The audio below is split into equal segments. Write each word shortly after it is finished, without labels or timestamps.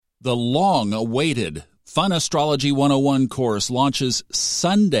The long-awaited Fun Astrology 101 course launches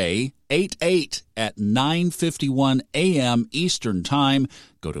Sunday, 8/8 at 9:51 a.m. Eastern Time.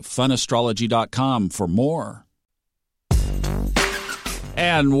 Go to funastrology.com for more.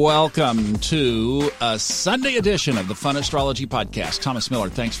 And welcome to a Sunday edition of the Fun Astrology Podcast. Thomas Miller,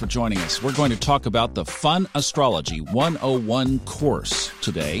 thanks for joining us. We're going to talk about the Fun Astrology 101 course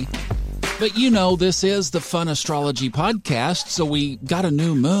today. But you know, this is the Fun Astrology Podcast, so we got a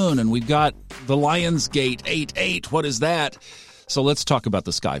new moon and we've got the Lionsgate 8/8. What is that? So let's talk about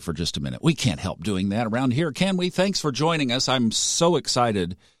the sky for just a minute. We can't help doing that around here, can we? Thanks for joining us. I'm so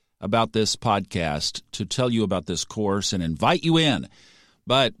excited about this podcast to tell you about this course and invite you in.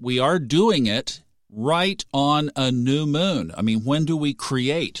 But we are doing it right on a new moon. I mean, when do we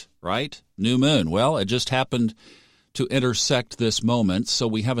create, right? New moon. Well, it just happened to intersect this moment. So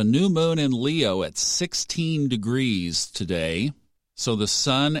we have a new moon in Leo at 16 degrees today. So the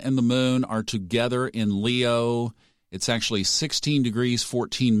sun and the moon are together in Leo. It's actually 16 degrees,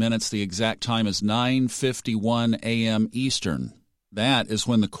 14 minutes. The exact time is 9:51 a.m. Eastern. That is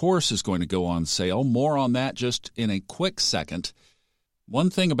when the course is going to go on sale. More on that just in a quick second. One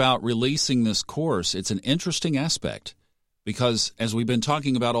thing about releasing this course, it's an interesting aspect because as we've been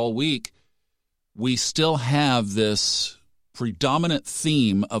talking about all week, we still have this predominant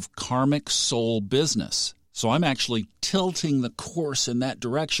theme of karmic soul business. So I'm actually tilting the course in that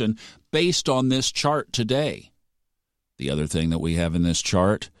direction based on this chart today. The other thing that we have in this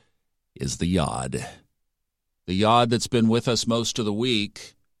chart is the Yod. The Yod that's been with us most of the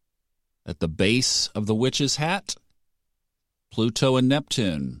week at the base of the witch's hat, Pluto and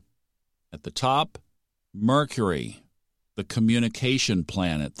Neptune. At the top, Mercury, the communication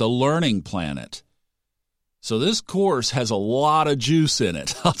planet, the learning planet. So this course has a lot of juice in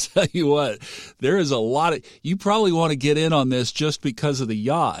it. I'll tell you what, there is a lot of, you probably want to get in on this just because of the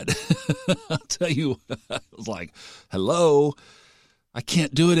Yod. I'll tell you, I was like, hello, I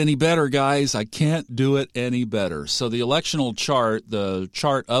can't do it any better, guys. I can't do it any better. So the electional chart, the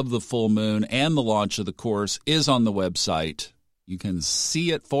chart of the full moon and the launch of the course is on the website. You can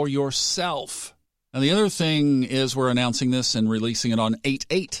see it for yourself. And the other thing is we're announcing this and releasing it on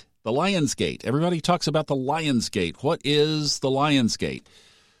 8/8, the Lionsgate. Everybody talks about the Lionsgate. What is the Lionsgate?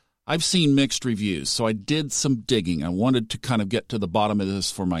 I've seen mixed reviews, so I did some digging. I wanted to kind of get to the bottom of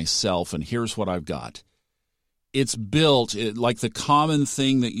this for myself, and here's what I've got. It's built, like the common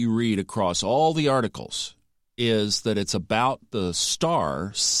thing that you read across all the articles is that it's about the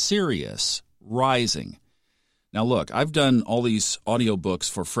star Sirius rising. Now, look, I've done all these audiobooks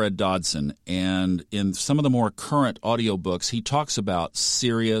for Fred Dodson, and in some of the more current audiobooks, he talks about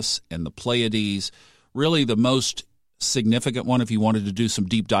Sirius and the Pleiades. Really, the most significant one, if you wanted to do some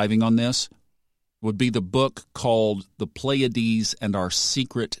deep diving on this, would be the book called The Pleiades and Our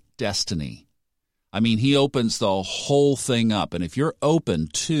Secret Destiny. I mean, he opens the whole thing up, and if you're open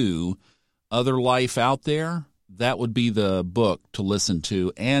to other life out there, that would be the book to listen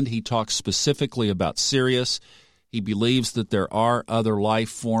to. And he talks specifically about Sirius. He believes that there are other life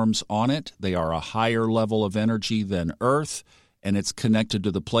forms on it. They are a higher level of energy than Earth, and it's connected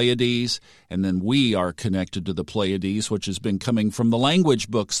to the Pleiades. And then we are connected to the Pleiades, which has been coming from the language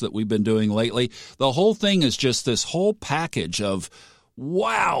books that we've been doing lately. The whole thing is just this whole package of,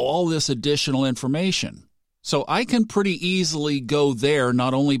 wow, all this additional information. So I can pretty easily go there,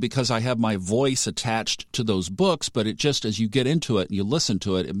 not only because I have my voice attached to those books, but it just, as you get into it and you listen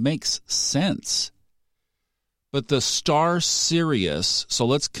to it, it makes sense. But the star Sirius, so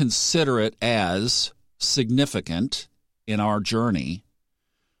let's consider it as significant in our journey,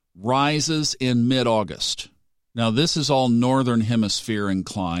 rises in mid-August. Now, this is all Northern Hemisphere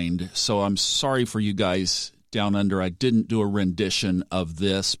inclined, so I'm sorry for you guys down under. I didn't do a rendition of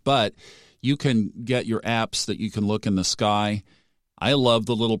this, but you can get your apps that you can look in the sky. I love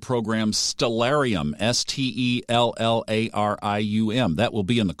the little program Stellarium, Stellarium. That will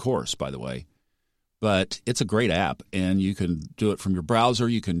be in the course, by the way. But it's a great app, and you can do it from your browser.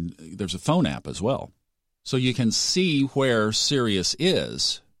 There's a phone app as well. So you can see where Sirius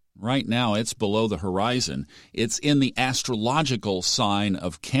is. Right now, it's below the horizon. It's in the astrological sign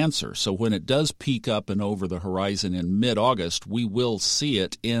of Cancer. So when it does peak up and over the horizon in mid-August, we will see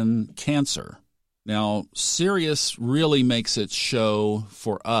it in Cancer. Now, Sirius really makes its show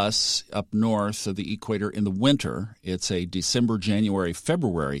for us up north of the equator in the winter. It's a December, January,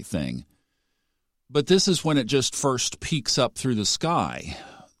 February thing. But this is when it just first peaks up through the sky.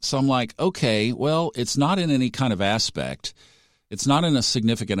 So I'm like, okay, well, it's not in any kind of aspect. It's not in a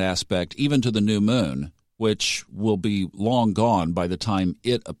significant aspect, even to the new moon, which will be long gone by the time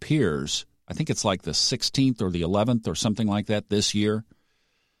it appears. I think it's like the 16th or the 11th or something like that this year.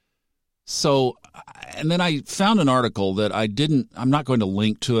 So, and then I found an article that I'm not going to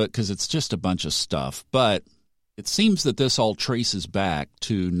link to it because it's just a bunch of stuff, but it seems that this all traces back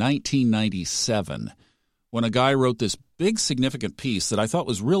to 1997 when a guy wrote this big significant piece that I thought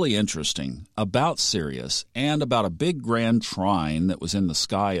was really interesting about Sirius and about a big grand trine that was in the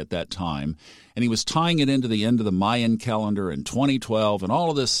sky at that time. And he was tying it into the end of the Mayan calendar in 2012 and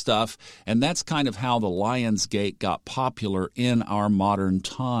all of this stuff. And that's kind of how the Lion's Gate got popular in our modern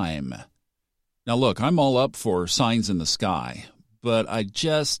time. Now, look, I'm all up for signs in the sky, but I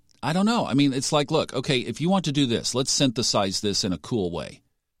don't know. I mean, it's like, look, okay, if you want to do this, let's synthesize this in a cool way.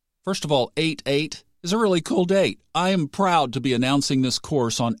 First of all, 8/8 is a really cool date. I am proud to be announcing this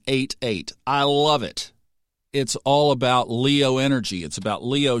course on 8/8. I love it. It's all about Leo energy. It's about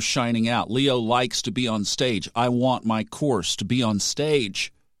Leo shining out. Leo likes to be on stage. I want my course to be on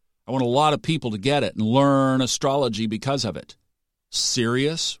stage. I want a lot of people to get it and learn astrology because of it.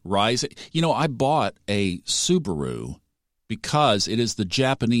 Sirius, rising. You know, I bought a Subaru because it is the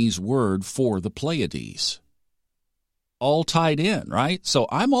Japanese word for the Pleiades. All tied in, right? So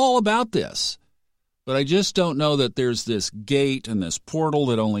I'm all about this. But I just don't know that there's this gate and this portal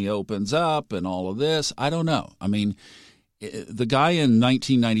that only opens up and all of this. I don't know. I mean, the guy in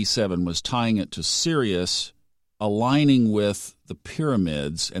 1997 was tying it to Sirius, aligning with the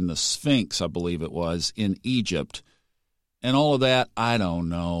pyramids and the Sphinx, I believe it was, in Egypt. And all of that, I don't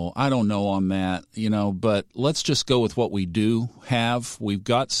know. I don't know on that, but let's just go with what we do have. We've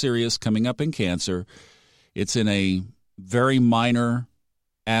got Sirius coming up in Cancer. It's in a very minor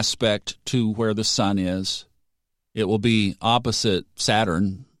aspect to where the sun is. It will be opposite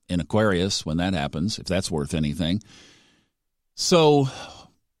Saturn in Aquarius when that happens, if that's worth anything. So,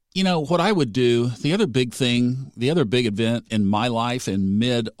 what I would do, the other big event in my life in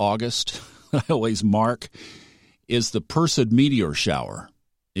mid-August that I always mark is the Perseid meteor shower.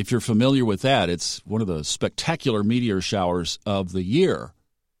 If you're familiar with that, it's one of the spectacular meteor showers of the year.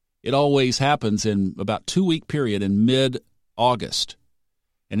 It always happens in about 2-week period in mid-August.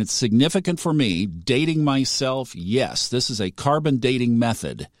 And it's significant for me, dating myself. Yes, this is a carbon dating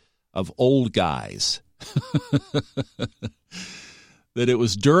method of old guys. That it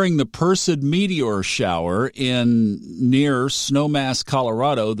was during the Perseid meteor shower near Snowmass,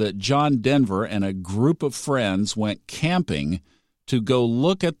 Colorado, that John Denver and a group of friends went camping to go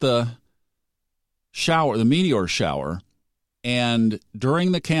look at the meteor shower. And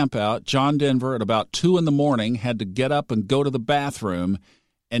during the campout, John Denver at about 2 a.m. had to get up and go to the bathroom,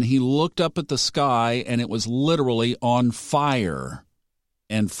 and he looked up at the sky, and it was literally on fire.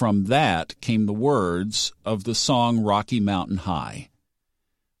 And from that came the words of the song Rocky Mountain High.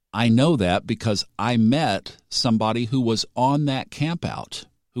 I know that because I met somebody who was on that campout,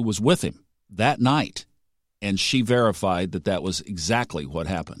 who was with him that night, and she verified that that was exactly what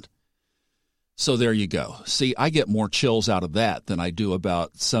happened. So there you go. See, I get more chills out of that than I do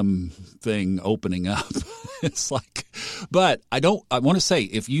about something opening up. It's like, but I want to say,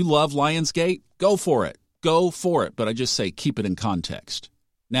 if you love Lionsgate, go for it. Go for it. But I just say, keep it in context.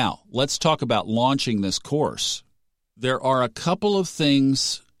 Now, let's talk about launching this course. There are a couple of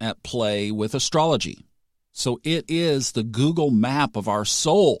things at play with astrology. So it is the Google map of our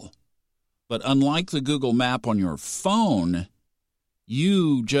soul. But unlike the Google map on your phone,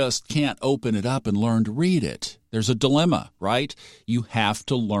 you just can't open it up and learn to read it. There's a dilemma, right? You have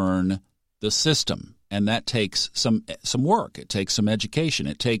to learn the system, and that takes some work. It takes some education.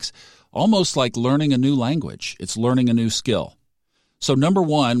 It takes almost like learning a new language. It's learning a new skill. So number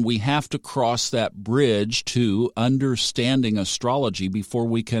one, we have to cross that bridge to understanding astrology before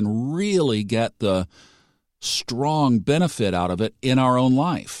we can really get the strong benefit out of it in our own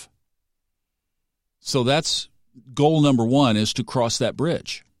life. So that's goal number one, is to cross that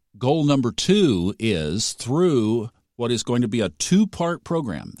bridge. Goal number two is through what is going to be a 2-part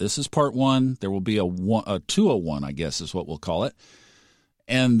program. This is part one. There will be a 201, I guess is what we'll call it.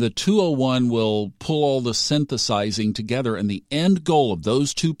 And the 201 will pull all the synthesizing together, and the end goal of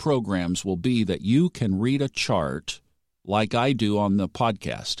those 2 programs will be that you can read a chart like I do on the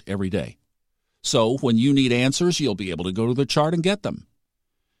podcast every day. So when you need answers, you'll be able to go to the chart and get them.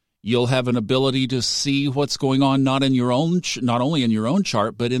 You'll have an ability to see what's going on not only in your own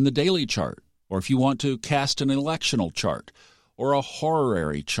chart, but in the daily chart. Or if you want to cast an electional chart or a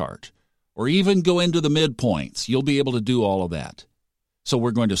horary chart, or even go into the midpoints, you'll be able to do all of that. So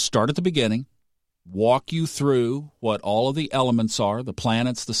we're going to start at the beginning, walk you through what all of the elements are, the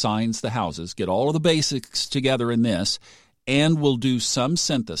planets, the signs, the houses, get all of the basics together in this, and we'll do some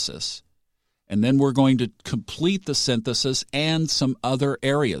synthesis. And then we're going to complete the synthesis and some other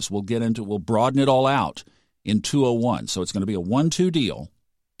areas. We'll broaden it all out in 201. So it's going to be a 1-2 deal.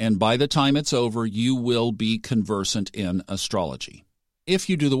 And by the time it's over, you will be conversant in astrology. If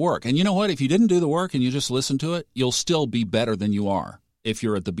you do the work. And you know what? If you didn't do the work and you just listen to it, you'll still be better than you are if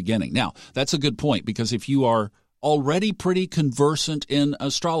you're at the beginning. Now, that's a good point, because if you are already pretty conversant in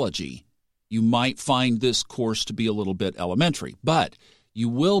astrology, you might find this course to be a little bit elementary. But you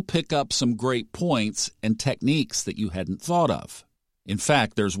will pick up some great points and techniques that you hadn't thought of. In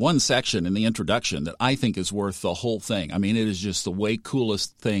fact, there's one section in the introduction that I think is worth the whole thing. I mean, it is just the way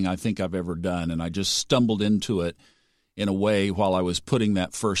coolest thing I think I've ever done, and I just stumbled into it in a way while I was putting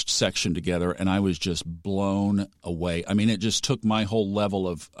that first section together, and I was just blown away. I mean, it just took my whole level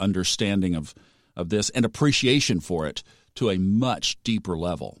of understanding of this and appreciation for it to a much deeper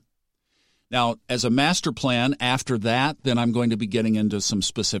level. Now, as a master plan after that, then I'm going to be getting into some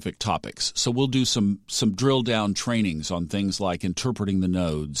specific topics. So we'll do some drill down trainings on things like interpreting the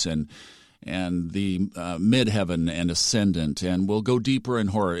nodes and the midheaven and ascendant, and we'll go deeper in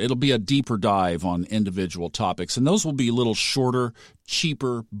horror. It'll be a deeper dive on individual topics, and those will be little shorter,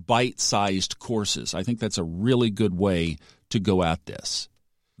 cheaper, bite-sized courses. I think that's a really good way to go at this.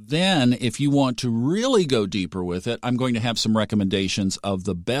 Then, if you want to really go deeper with it, I'm going to have some recommendations of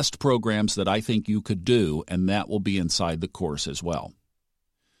the best programs that I think you could do, and that will be inside the course as well.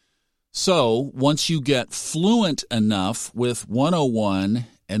 So, once you get fluent enough with 101,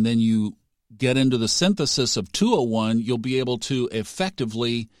 and then you get into the synthesis of 201, you'll be able to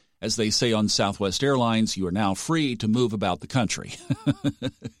effectively, as they say on Southwest Airlines, you are now free to move about the country.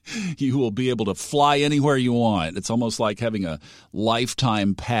 You will be able to fly anywhere you want. It's almost like having a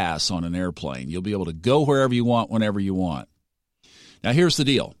lifetime pass on an airplane. You'll be able to go wherever you want, whenever you want. Now, here's the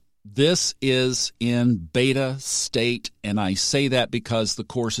deal. This is in beta state, and I say that because the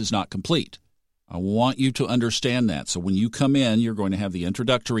course is not complete. I want you to understand that. So when you come in, you're going to have the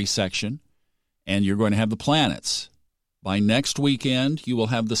introductory section, and you're going to have the planets. By next weekend, you will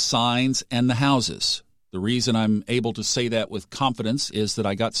have the signs and the houses. The reason I'm able to say that with confidence is that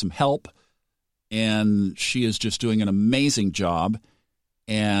I got some help, and she is just doing an amazing job,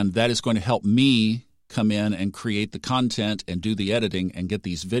 and that is going to help me come in and create the content and do the editing and get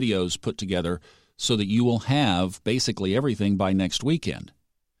these videos put together so that you will have basically everything by next weekend.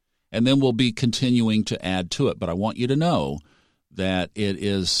 And then we'll be continuing to add to it, but I want you to know that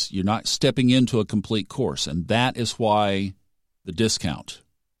you're not stepping into a complete course, and that is why the discount.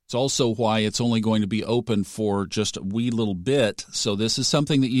 It's also why it's only going to be open for just a wee little bit, so this is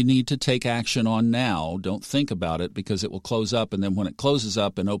something that you need to take action on now. Don't think about it, because it will close up, and then when it closes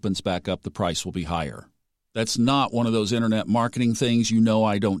up and opens back up, the price will be higher. That's not one of those internet marketing things. You know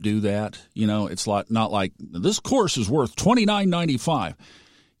I don't do that. You know, it's not like, this course is worth $29.95.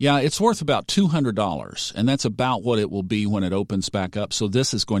 Yeah, it's worth about $200, and that's about what it will be when it opens back up. So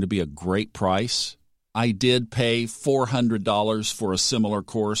this is going to be a great price. I did pay $400 for a similar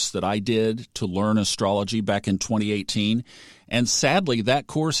course that I did to learn astrology back in 2018, and sadly, that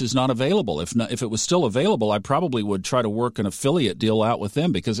course is not available. If it was still available, I probably would try to work an affiliate deal out with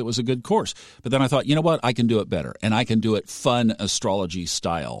them because it was a good course. But then I thought, you know what? I can do it better, and I can do it fun astrology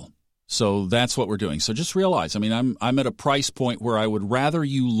style. So that's what we're doing. So just realize, I mean, I'm at a price point where I would rather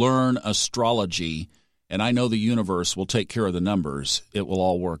you learn astrology, and I know the universe will take care of the numbers. It will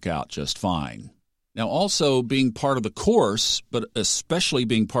all work out just fine. Now, also being part of the course, but especially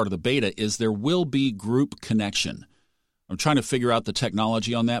being part of the beta, is there will be group connection. I'm trying to figure out the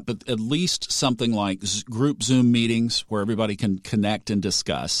technology on that, but at least something like group Zoom meetings where everybody can connect and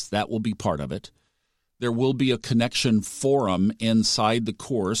discuss. That will be part of it. There will be a connection forum inside the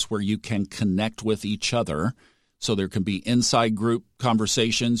course where you can connect with each other. So there can be inside group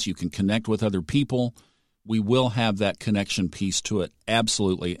conversations. You can connect with other people. We will have that connection piece to it,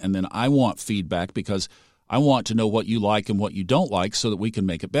 absolutely. And then I want feedback because I want to know what you like and what you don't like so that we can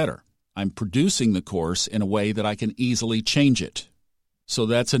make it better. I'm producing the course in a way that I can easily change it. So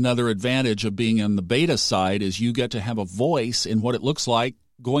that's another advantage of being on the beta side, is you get to have a voice in what it looks like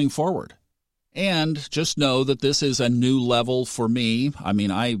going forward. And just know that this is a new level for me. I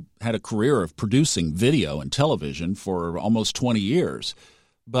mean, I had a career of producing video and television for almost 20 years.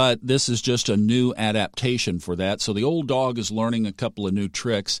 But this is just a new adaptation for that. So the old dog is learning a couple of new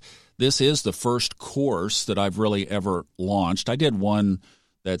tricks. This is the first course that I've really ever launched. I did one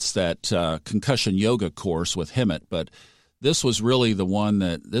that's that concussion yoga course with Hemant, but this was really the one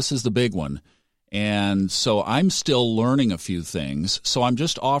this is the big one. And so I'm still learning a few things. So I'm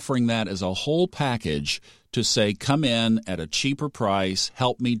just offering that as a whole package to say, come in at a cheaper price,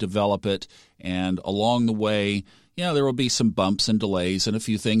 help me develop it, and along the way, there will be some bumps and delays and a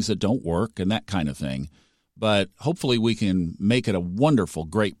few things that don't work and that kind of thing. But hopefully we can make it a wonderful,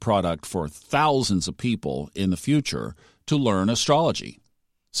 great product for thousands of people in the future to learn astrology.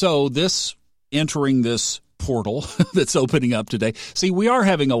 So entering this portal that's opening up today. See, we are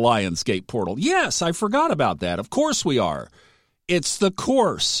having a Lionsgate portal. Yes, I forgot about that. Of course we are. It's the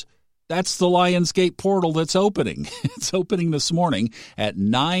course. That's the Lionsgate portal that's opening. It's opening this morning at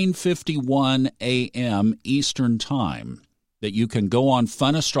 9:51 a.m. Eastern Time. That you can go on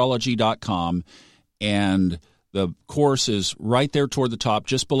funastrology.com, and the course is right there toward the top,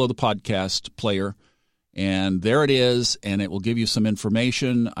 just below the podcast player. And there it is, and it will give you some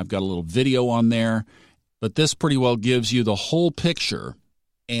information. I've got a little video on there. But this pretty well gives you the whole picture.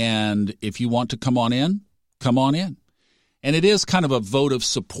 And if you want to come on in, come on in. And it is kind of a vote of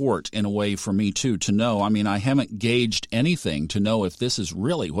support in a way for me, too, to know. I mean, I haven't gauged anything to know if this is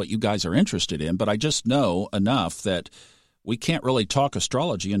really what you guys are interested in, but I just know enough that we can't really talk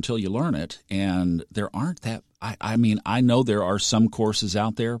astrology until you learn it. And there aren't that. I mean, I know there are some courses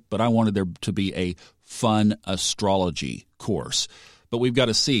out there, but I wanted there to be a fun astrology course. But we've got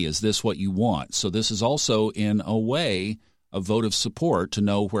to see, is this what you want? So this is also, in a way, a vote of support to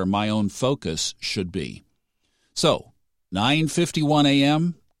know where my own focus should be. So, 9:51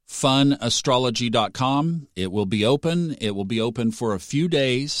 a.m., funastrology.com. It will be open. It will be open for a few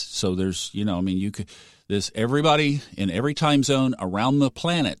days. So there's, everybody in every time zone around the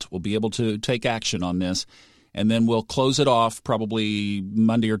planet will be able to take action on this. And then we'll close it off probably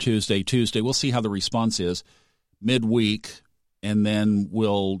Monday or Tuesday. We'll see how the response is midweek. And then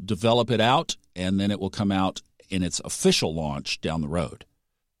we'll develop it out, and then it will come out in its official launch down the road.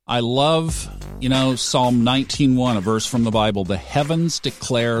 I love, Psalm 19:1, a verse from the Bible. The heavens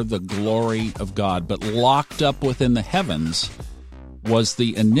declare the glory of God, but locked up within the heavens was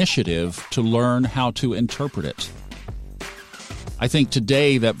the initiative to learn how to interpret it. I think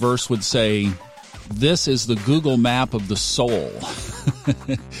today that verse would say, this is the Google map of the soul.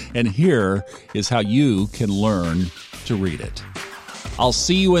 And here is how you can learn to read it. I'll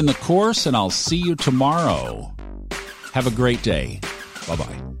see you in the course, and I'll see you tomorrow. Have a great day.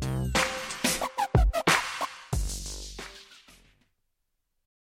 Bye-bye.